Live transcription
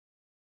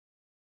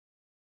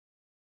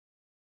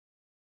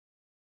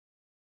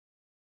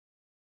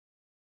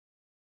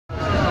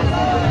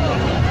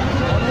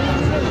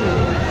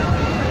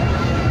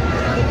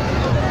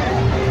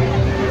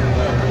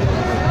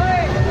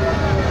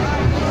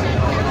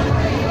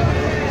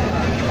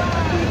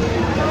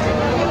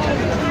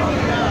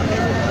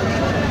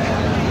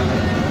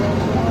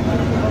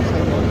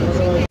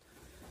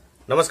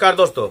नमस्कार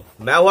दोस्तों,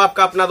 मैं हूं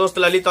आपका अपना दोस्त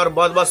ललित और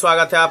बहुत बहुत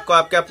स्वागत है आपको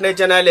आपके अपने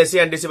चैनल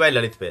एसी बाय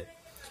ललित पे।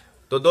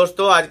 तो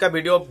दोस्तों आज का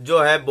वीडियो जो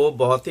है वो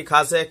बहुत ही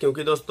खास है,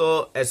 क्योंकि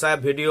दोस्तों ऐसा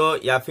वीडियो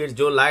या फिर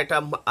जो लाइट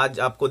हम आज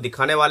आपको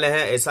दिखाने वाले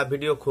हैं ऐसा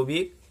वीडियो खूब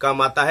ही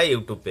कम आता है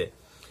यूट्यूब पे।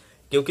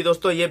 क्योंकि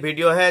दोस्तों ये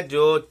वीडियो है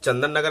जो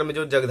चंदन नगर में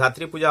जो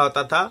जगधात्री पूजा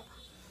होता था,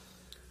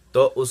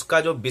 तो उसका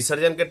जो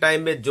विसर्जन के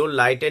टाइम में जो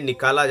लाइटें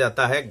निकाला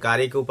जाता है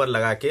गाड़ी के ऊपर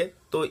लगा के,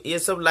 तो ये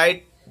सब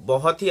लाइट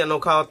बहुत ही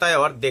अनोखा होता है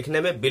और देखने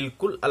में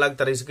बिल्कुल अलग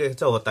तरीके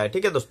से होता है।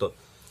 ठीक है दोस्तों,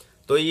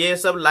 तो ये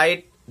सब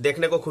लाइट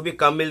देखने को खूब ही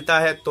कम मिलता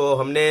है, तो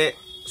हमने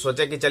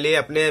सोचा कि चलिए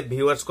अपने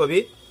व्यूअर्स को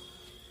भी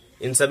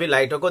इन सभी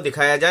लाइटों को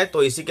दिखाया जाए।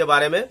 तो इसी के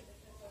बारे में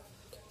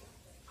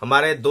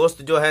हमारे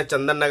दोस्त जो है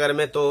चंदन नगर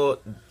में,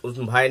 तो उस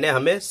भाई ने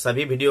हमें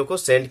सभी वीडियो को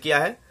सेंड किया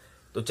है।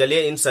 तो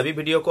चलिए इन सभी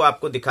वीडियो को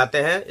आपको दिखाते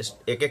हैं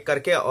एक एक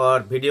करके,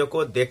 और वीडियो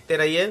को देखते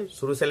रहिए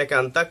शुरू से लेकर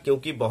अंत तक,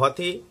 क्योंकि बहुत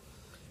ही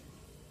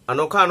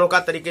अनोखा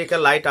तरीके का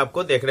लाइट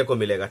आपको देखने को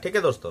मिलेगा। ठीक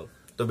है दोस्तों,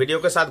 तो वीडियो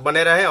के साथ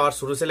बने रहें और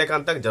शुरू से लेकर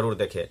अंत तक जरूर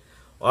देखें।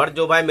 और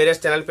जो भाई मेरे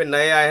चैनल पे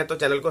नए आए हैं तो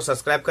चैनल को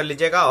सब्सक्राइब कर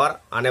लीजिएगा और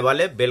आने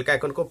वाले बेल का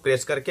आइकन को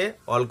प्रेस करके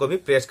ऑल को भी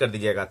प्रेस कर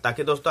दीजिएगा,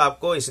 ताकि दोस्तों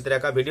आपको इसी तरह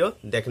का वीडियो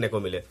देखने को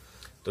मिले।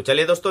 तो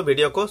चलिए दोस्तों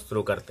वीडियो को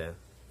शुरू करते हैं।